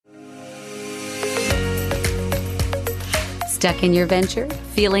Stuck in your venture?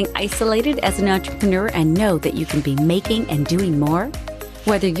 Feeling isolated as an entrepreneur and know that you can be making and doing more?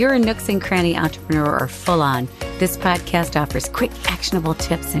 Whether you're a Nooks and Cranny entrepreneur or full on, this podcast offers quick, actionable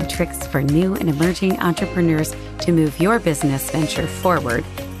tips and tricks for new and emerging entrepreneurs to move your business venture forward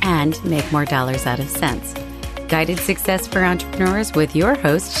and make more dollars out of cents. Guided Success for Entrepreneurs with your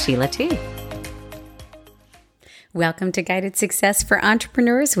host, Sheila T. Welcome to Guided Success for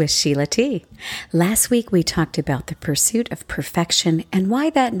Entrepreneurs with Sheila T. Last week, we talked about the pursuit of perfection and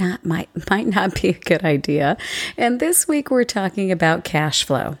why that might not be a good idea. And this week, we're talking about cash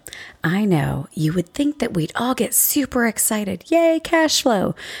flow. I know you would think that we'd all get super excited. Yay, cash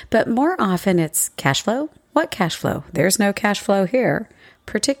flow. But more often, it's cash flow? What cash flow? There's no cash flow here,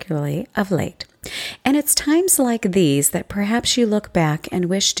 particularly of late. And it's times like these that perhaps you look back and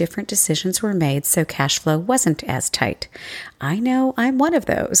wish different decisions were made so cash flow wasn't as tight. I know I'm one of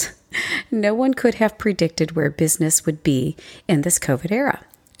those. No one could have predicted where business would be in this COVID era.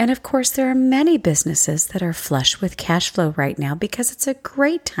 And of course, there are many businesses that are flush with cash flow right now because it's a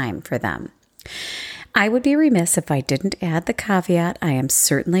great time for them. I would be remiss if I didn't add the caveat, I am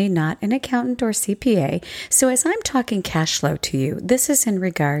certainly not an accountant or CPA, so as I'm talking cash flow to you, this is in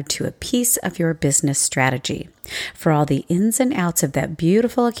regard to a piece of your business strategy. For all the ins and outs of that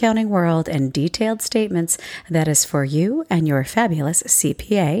beautiful accounting world and detailed statements, that is for you and your fabulous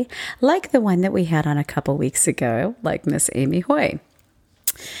CPA, like the one that we had on a couple weeks ago, like Miss Amy Hoy.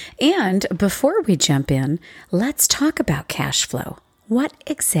 And before we jump in, let's talk about cash flow. What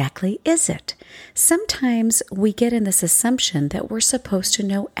exactly is it? Sometimes we get in this assumption that we're supposed to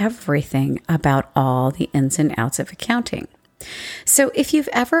know everything about all the ins and outs of accounting. So if you've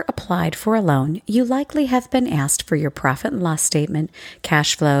ever applied for a loan, you likely have been asked for your profit and loss statement,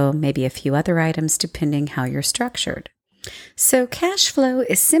 cash flow, maybe a few other items depending how you're structured. So cash flow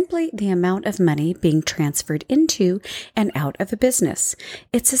is simply the amount of money being transferred into and out of a business.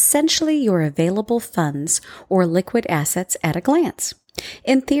 It's essentially your available funds or liquid assets at a glance.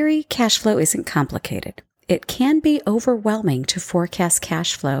 In theory, cash flow isn't complicated. It can be overwhelming to forecast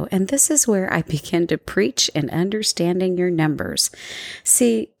cash flow, and this is where I begin to preach in understanding your numbers.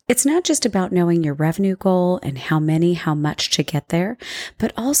 See, it's not just about knowing your revenue goal and how much to get there,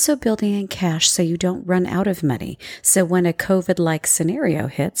 but also building in cash so you don't run out of money. So when a COVID-like scenario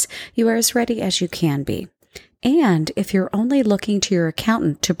hits, you are as ready as you can be. And if you're only looking to your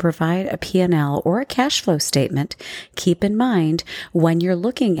accountant to provide a P&L or a cash flow statement, keep in mind when you're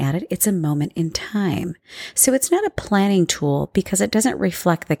looking at it, it's a moment in time. So it's not a planning tool because it doesn't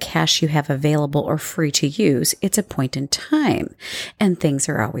reflect the cash you have available or free to use. It's a point in time, and things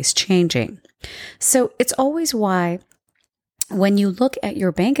are always changing. So it's always why when you look at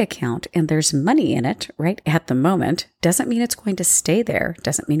your bank account and there's money in it right at the moment, doesn't mean it's going to stay there.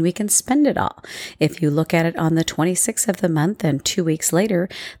 Doesn't mean we can spend it all. If you look at it on the 26th of the month and 2 weeks later,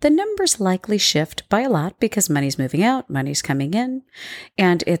 the numbers likely shift by a lot because money's moving out, money's coming in,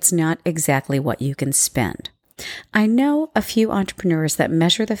 and it's not exactly what you can spend. I know a few entrepreneurs that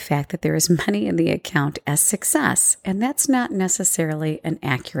measure the fact that there is money in the account as success, and that's not necessarily an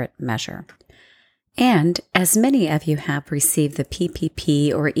accurate measure. And as many of you have received the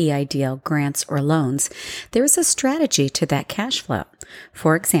PPP or EIDL grants or loans, there is a strategy to that cash flow.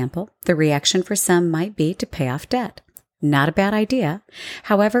 For example, the reaction for some might be to pay off debt. Not a bad idea.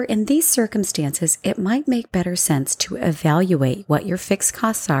 However, in these circumstances, it might make better sense to evaluate what your fixed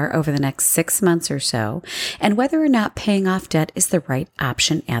costs are over the next 6 months or so, and whether or not paying off debt is the right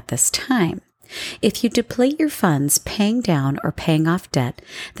option at this time. If you deplete your funds paying down or paying off debt,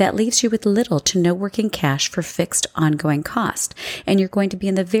 that leaves you with little to no working cash for fixed ongoing cost, and you're going to be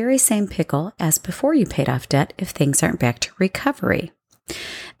in the very same pickle as before you paid off debt if things aren't back to recovery.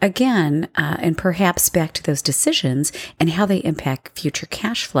 Again, and perhaps back to those decisions and how they impact future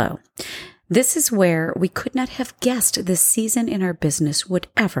cash flow. This is where we could not have guessed this season in our business would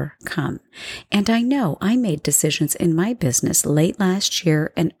ever come. And I know I made decisions in my business late last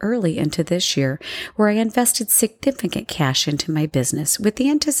year and early into this year where I invested significant cash into my business with the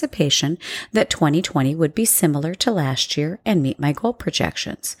anticipation that 2020 would be similar to last year and meet my goal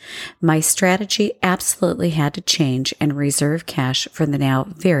projections. My strategy absolutely had to change and reserve cash for the now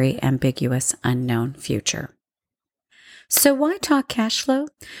very ambiguous unknown future. So why talk cash flow?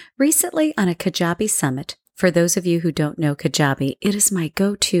 Recently on a Kajabi summit, for those of you who don't know Kajabi, it is my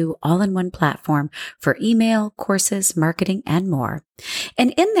go-to all-in-one platform for email, courses, marketing, and more.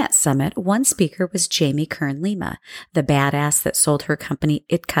 And in that summit, one speaker was Jamie Kern-Lima, the badass that sold her company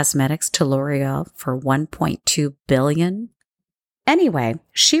It Cosmetics to L'Oreal for $1.2 billion. Anyway,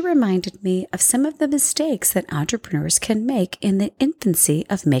 she reminded me of some of the mistakes that entrepreneurs can make in the infancy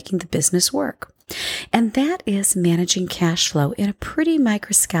of making the business work. And that is managing cash flow in a pretty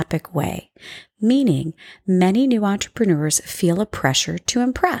microscopic way, meaning many new entrepreneurs feel a pressure to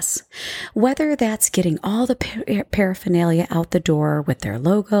impress. Whether that's getting all the paraphernalia out the door with their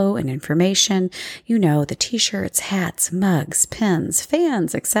logo and information, the t-shirts, hats, mugs, pens,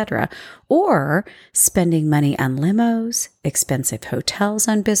 fans, etc., or spending money on limos, expensive hotels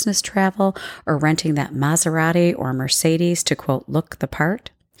on business travel, or renting that Maserati or Mercedes to, quote, look the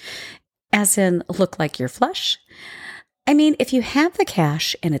part. As in, look like you're flush. I mean, if you have the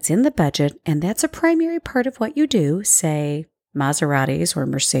cash and it's in the budget, and that's a primary part of what you do, say Maseratis or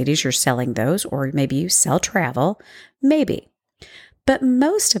Mercedes, you're selling those, or maybe you sell travel, maybe. But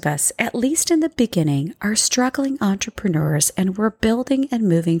most of us, at least in the beginning, are struggling entrepreneurs, and we're building and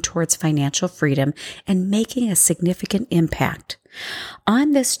moving towards financial freedom and making a significant impact.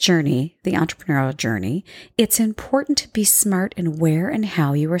 On this journey, the entrepreneurial journey, it's important to be smart in where and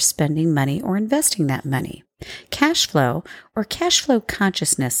how you are spending money or investing that money. Cash flow, or cash flow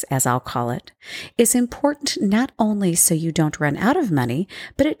consciousness, as I'll call it, is important not only so you don't run out of money,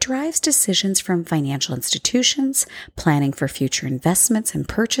 but it drives decisions from financial institutions, planning for future investments and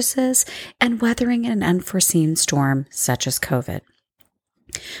purchases, and weathering an unforeseen storm such as COVID.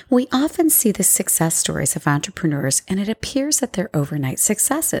 We often see the success stories of entrepreneurs, and it appears that they're overnight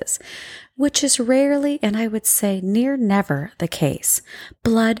successes, which is rarely, and I would say near never, the case.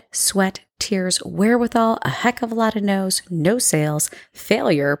 Blood, sweat, tears, wherewithal, a heck of a lot of no's, no sales,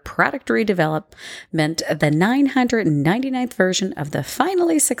 failure, product redevelopment, the 999th version of the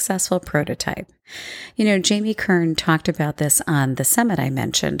finally successful prototype. Jamie Kern talked about this on the summit I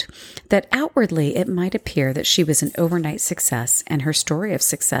mentioned, that outwardly it might appear that she was an overnight success, and her story of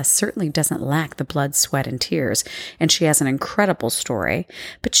success certainly doesn't lack the blood, sweat, and tears, and she has an incredible story,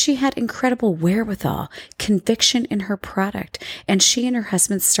 but she had incredible wherewithal, conviction in her product, and she and her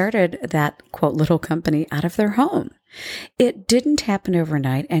husband started that, quote, little company out of their home. It didn't happen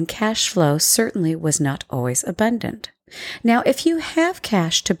overnight, and cash flow certainly was not always abundant. Now, if you have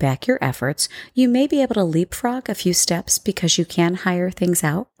cash to back your efforts, you may be able to leapfrog a few steps because you can hire things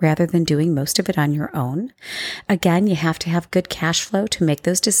out rather than doing most of it on your own. Again, you have to have good cash flow to make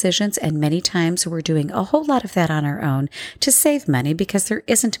those decisions, and many times we're doing a whole lot of that on our own to save money because there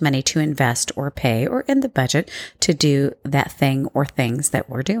isn't money to invest or pay or in the budget to do that thing or things that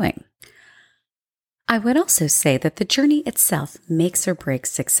we're doing. I would also say that the journey itself makes or breaks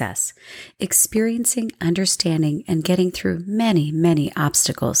success. Experiencing, understanding, and getting through many, many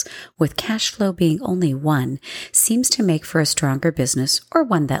obstacles, with cash flow being only one, seems to make for a stronger business or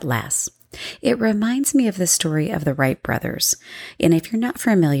one that lasts. It reminds me of the story of the Wright brothers. And if you're not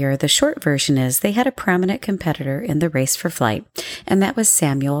familiar, the short version is they had a prominent competitor in the race for flight, and that was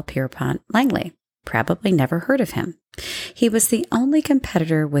Samuel Pierpont Langley. Probably never heard of him. He was the only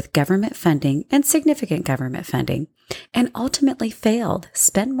competitor with government funding and significant government funding, and ultimately failed,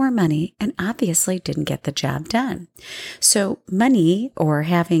 spent more money, and obviously didn't get the job done. So money, or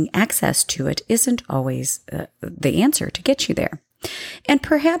having access to it, isn't always the answer to get you there. And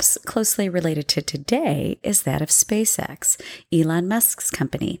perhaps closely related to today is that of SpaceX, Elon Musk's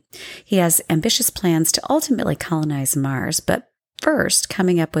company. He has ambitious plans to ultimately colonize Mars, but first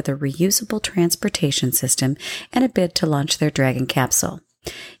coming up with a reusable transportation system and a bid to launch their Dragon capsule.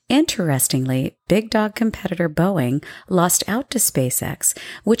 Interestingly, big dog competitor Boeing lost out to SpaceX,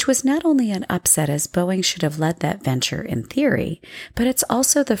 which was not only an upset as Boeing should have led that venture in theory, but it's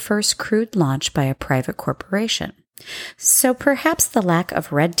also the first crewed launch by a private corporation. So perhaps the lack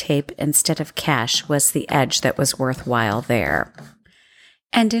of red tape instead of cash was the edge that was worthwhile there.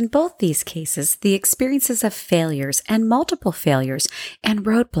 And in both these cases, the experiences of failures and multiple failures and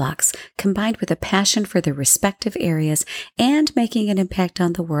roadblocks, combined with a passion for their respective areas and making an impact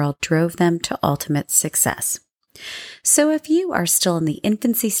on the world, drove them to ultimate success. So if you are still in the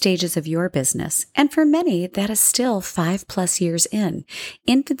infancy stages of your business, and for many that is still 5+ years in,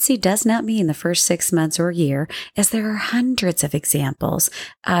 infancy does not mean the first 6 months or year, as there are hundreds of examples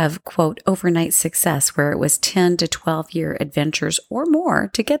of, quote, overnight success where it was 10 to 12-year adventures or more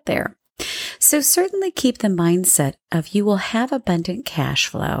to get there. So certainly keep the mindset of you will have abundant cash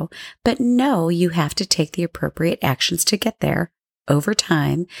flow, but know you have to take the appropriate actions to get there over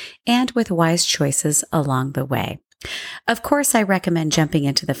time and with wise choices along the way. Of course, I recommend jumping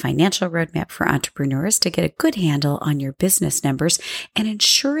into the Financial Roadmap for Entrepreneurs to get a good handle on your business numbers and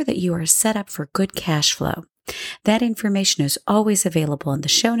ensure that you are set up for good cash flow. That information is always available in the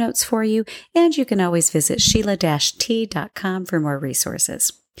show notes for you, and you can always visit sheila-t.com for more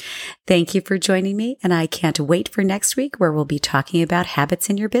resources. Thank you for joining me, and I can't wait for next week where we'll be talking about habits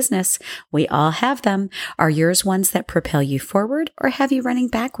in your business. We all have them. Are yours ones that propel you forward or have you running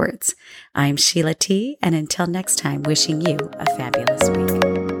backwards? I'm Sheila T., and until next time, wishing you a fabulous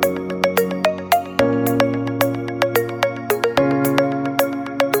week.